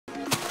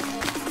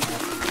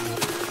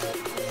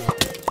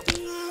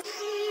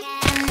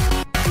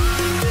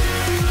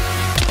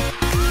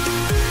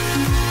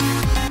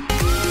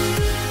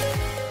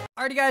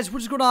Alrighty guys,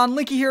 what's going on?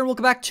 Linky here, and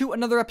welcome back to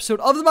another episode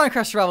of the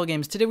Minecraft Survival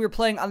Games. Today we're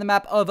playing on the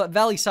map of not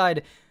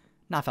Valleyside.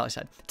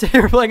 Today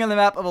we're playing on the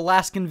map of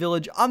Alaskan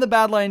Village on the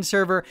Badlands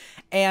server,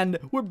 and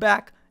we're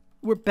back.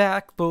 We're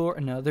back for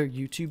another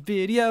YouTube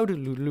video.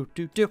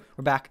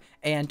 We're back,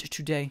 and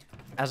today,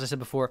 as I said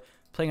before,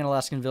 playing on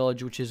Alaskan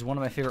Village, which is one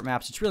of my favorite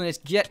maps. It's really nice.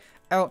 Get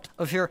out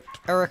of here,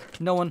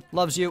 Eric. No one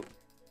loves you.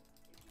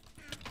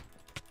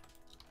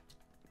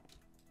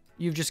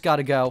 You've just got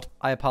to go.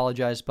 I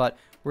apologize, but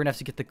we're going to have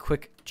to get the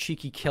quick,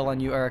 cheeky kill on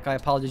you, Eric. I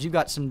apologize. You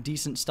got some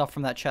decent stuff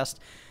from that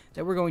chest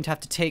that we're going to have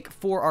to take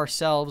for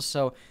ourselves.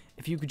 So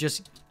if you could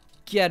just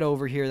get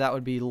over here, that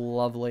would be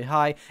lovely.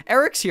 Hi.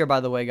 Eric's here, by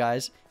the way,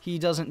 guys. He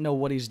doesn't know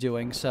what he's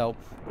doing, so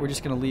we're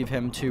just going to leave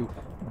him to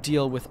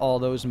deal with all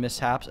those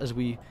mishaps as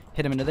we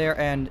hit him into there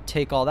and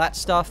take all that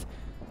stuff.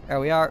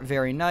 There we are.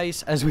 Very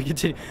nice. As we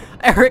continue.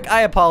 Eric,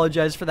 I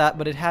apologize for that,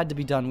 but it had to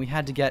be done. We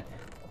had to get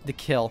the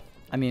kill.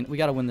 I mean, we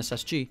got to win this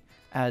SG,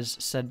 as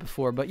said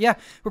before. But yeah,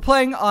 we're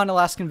playing on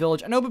Alaskan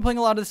Village. I know I've been playing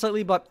a lot of this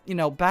lately, but, you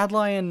know,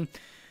 Badlion,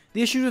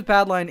 the issues with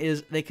Badlion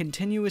is they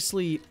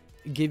continuously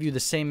give you the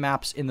same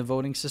maps in the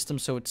voting system,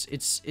 so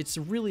it's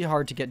really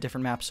hard to get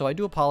different maps. So I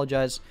do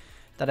apologize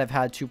that I've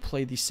had to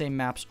play the same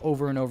maps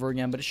over and over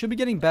again, but it should be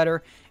getting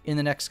better in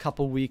the next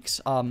couple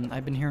weeks.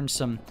 I've been hearing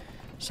some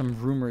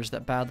rumors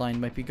that Badlion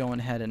might be going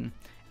ahead and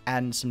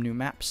adding some new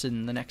maps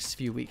in the next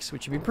few weeks,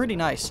 which would be pretty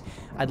nice.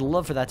 I'd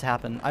love for that to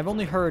happen. I've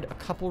only heard a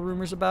couple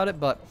rumors about it,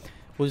 but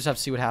we'll just have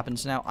to see what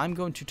happens. Now, I'm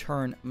going to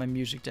turn my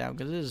music down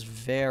because it is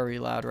very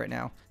loud right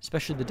now,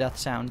 especially the death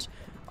sounds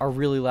are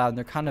really loud, and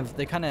they kind of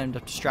end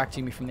up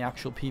distracting me from the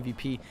actual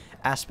PvP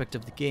aspect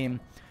of the game.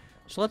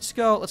 So let's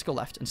go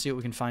left and see what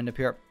we can find up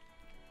here.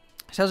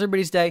 So how's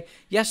everybody's day?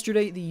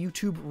 Yesterday, the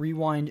YouTube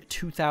Rewind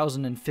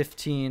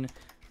 2015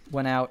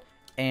 went out,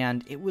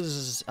 and it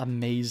was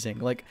amazing.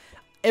 Like,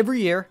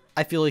 every year,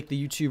 I feel like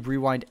the YouTube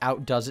Rewind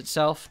outdoes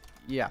itself.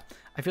 Yeah,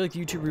 I feel like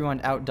the YouTube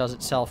Rewind outdoes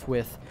itself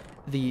with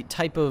the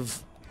type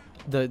of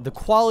the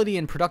quality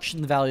and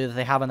production value that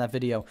they have on that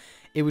video.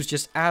 It was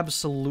just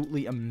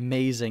absolutely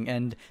amazing,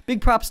 and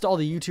big props to all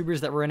the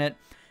YouTubers that were in it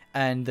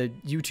and the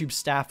YouTube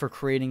staff for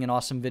creating an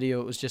awesome video.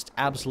 It was just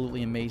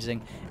absolutely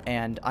amazing,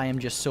 and I am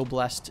just so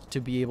blessed to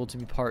be able to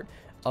be part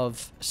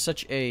of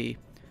such a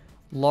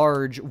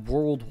large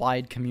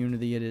worldwide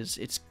community.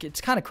 It's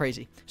kind of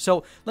crazy.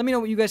 So let me know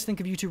what you guys think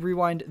of YouTube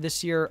Rewind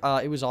this year.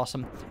 It was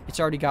awesome. It's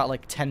already got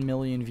like 10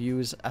 million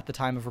views at the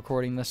time of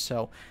recording this,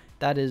 so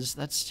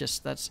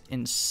that's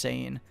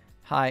insane.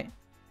 Hi.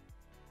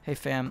 Hey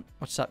fam,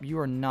 what's up? You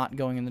are not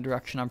going in the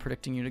direction I'm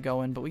predicting you to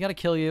go in, but we gotta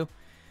kill you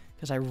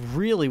because I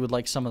really would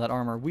like some of that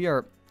armor. We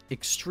are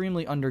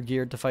extremely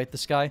under-geared to fight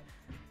this guy,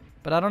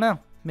 but I don't know.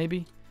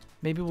 Maybe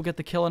we'll get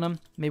the kill on him.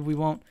 Maybe we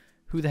won't.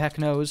 Who the heck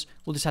knows?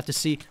 We'll just have to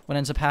see what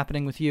ends up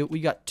happening with you. We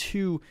got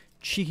two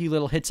cheeky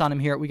little hits on him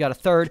here. We got a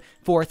third,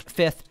 fourth,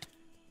 fifth.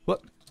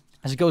 Whoop.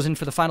 As he goes in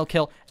for the final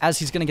kill, as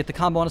he's going to get the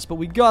combo on us, but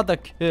we got the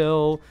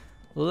kill.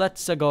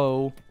 Let's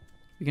go.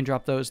 We can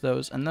drop those,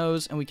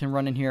 and we can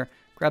run in here,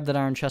 grab that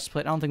iron chest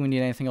plate. I don't think we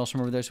need anything else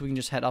from over there, so we can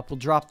just head up. We'll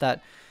drop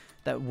that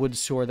wood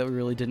sword that we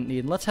really didn't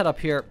need. And let's head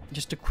up here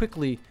just to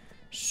quickly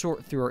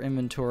sort through our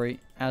inventory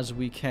as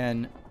we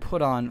can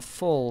put on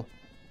full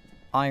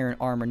iron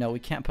armor. No, we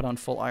can't put on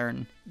full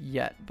iron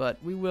yet,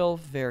 but we will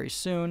very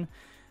soon.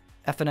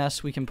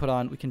 FNS we can put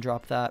on. We can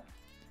drop that.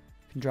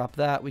 We can drop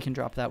that. We can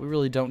drop that. We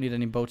really don't need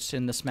any boats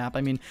in this map.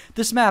 I mean,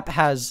 this map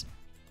has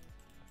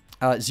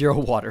 0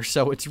 water,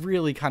 so it's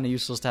really kind of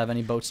useless to have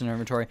any boats in our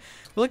inventory.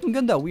 We're looking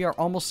good, though. We are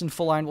almost in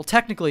full iron. Well,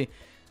 technically,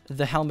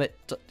 the helmet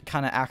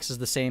kind of acts as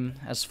the same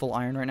as full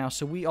iron right now,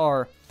 so we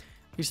are,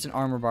 at least in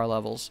armor bar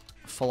levels,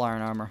 full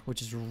iron armor,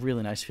 which is a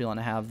really nice feeling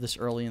to have this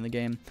early in the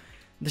game.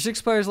 There's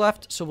 6 players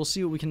left, so we'll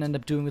see what we can end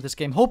up doing with this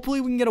game. Hopefully,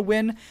 we can get a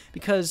win,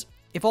 because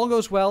if all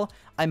goes well,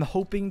 I'm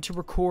hoping to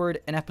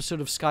record an episode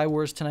of Sky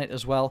Wars tonight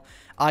as well.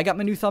 I got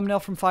my new thumbnail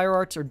from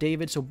FireArts, or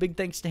David, so big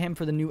thanks to him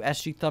for the new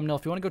SG thumbnail.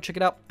 If you want to go check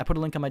it out, I put a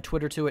link on my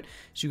Twitter to it,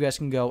 so you guys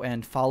can go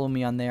and follow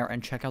me on there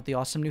and check out the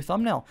awesome new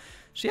thumbnail.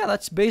 So yeah,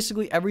 that's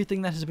basically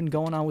everything that has been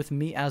going on with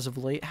me as of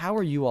late. How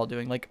are you all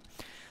doing? Like,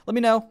 let me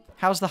know.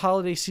 How's the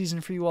holiday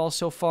season for you all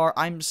so far?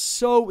 I'm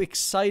so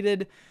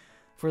excited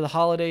for the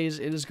holidays.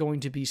 It is going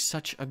to be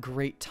such a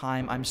great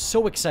time. I'm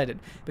so excited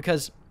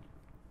because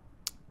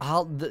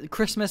the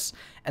Christmas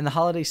and the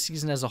holiday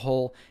season as a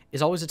whole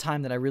is always a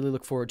time that I really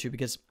look forward to,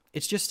 because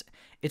it's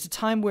a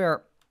time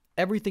where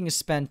everything is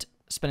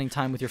spending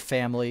time with your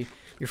family,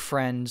 your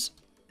friends,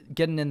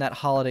 getting in that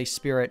holiday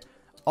spirit,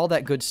 all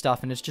that good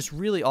stuff, and it's just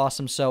really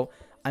awesome. So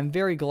I'm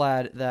very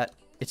glad that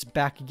it's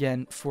back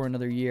again for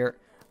another year.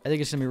 I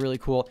think it's going to be really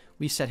cool.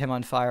 We set him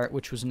on fire,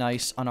 which was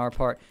nice on our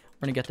part.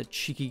 We're going to get the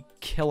cheeky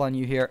kill on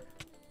you here,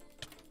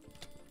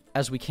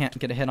 as we can't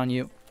get a hit on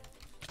you.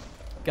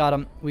 Got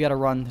him. We got to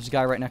run. There's a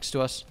guy right next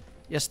to us.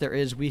 Yes, there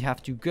is. We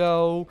have to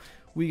go.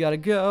 We got to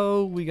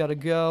go. We got to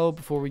go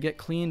before we get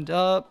cleaned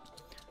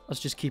up.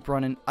 Let's just keep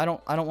running. I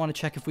don't want to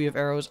check if we have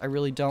arrows. I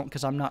really don't,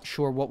 because I'm not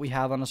sure what we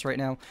have on us right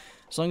now.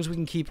 As long as we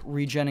can keep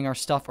regenning our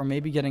stuff, or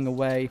maybe getting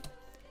away.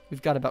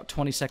 We've got about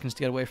 20 seconds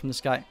to get away from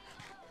this guy.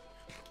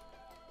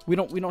 We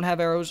don't have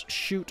arrows.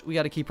 Shoot, we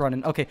got to keep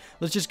running. Okay,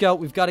 let's just go.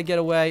 We've got to get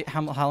away.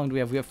 How long do we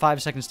have? We have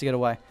 5 seconds to get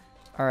away.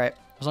 All right.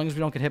 As long as we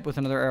don't get hit with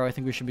another arrow, I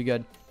think we should be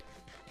good.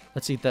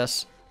 Let's eat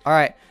this. All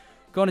right.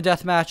 Going to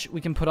deathmatch. We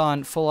can put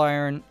on full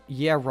iron.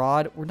 Yeah,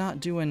 rod. We're not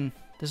doing...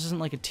 This isn't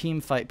like a team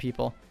fight,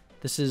 people.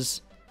 This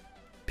is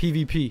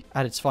PvP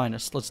at its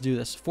finest. Let's do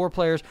this. 4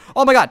 players.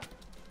 Oh, my God.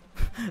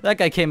 That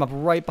guy came up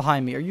right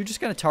behind me. Are you just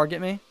going to target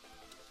me?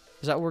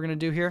 Is that what we're going to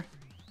do here?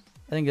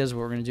 I think that is what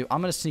we're going to do. I'm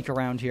going to sneak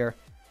around here.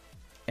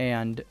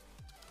 And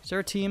is there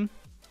a team?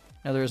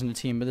 No, there isn't a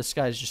team, but this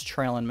guy's just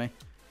trailing me.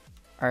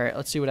 All right,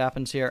 let's see what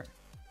happens here.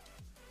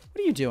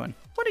 What are you doing?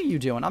 What are you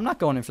doing? I'm not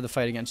going in for the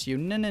fight against you.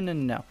 No, no, no,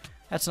 no, no.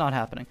 That's not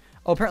happening.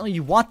 Oh, apparently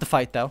you want the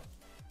fight, though.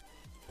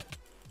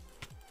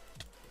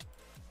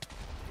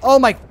 Oh,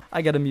 my...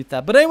 I gotta mute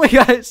that. But anyway,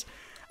 guys,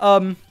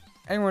 anyway,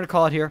 we're gonna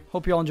call it here.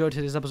 Hope you all enjoyed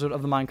today's episode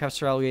of the Minecraft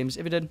Survival Games.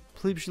 If you did,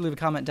 please leave a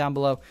comment down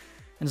below.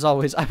 And as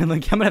always, I've been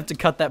Linky. I'm gonna have to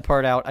cut that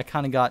part out. I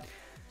kind of got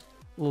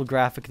a little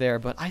graphic there,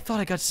 but I thought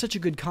I got such a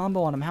good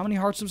combo on him. How many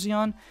hearts was he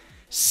on?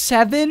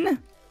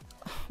 7?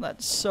 Oh,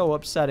 that's so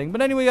upsetting.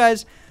 But anyway,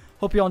 guys,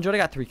 hope you all enjoyed. I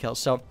got 3 kills.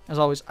 So, as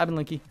always, I've been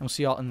Linky, and we'll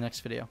see you all in the next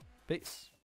video. Peace.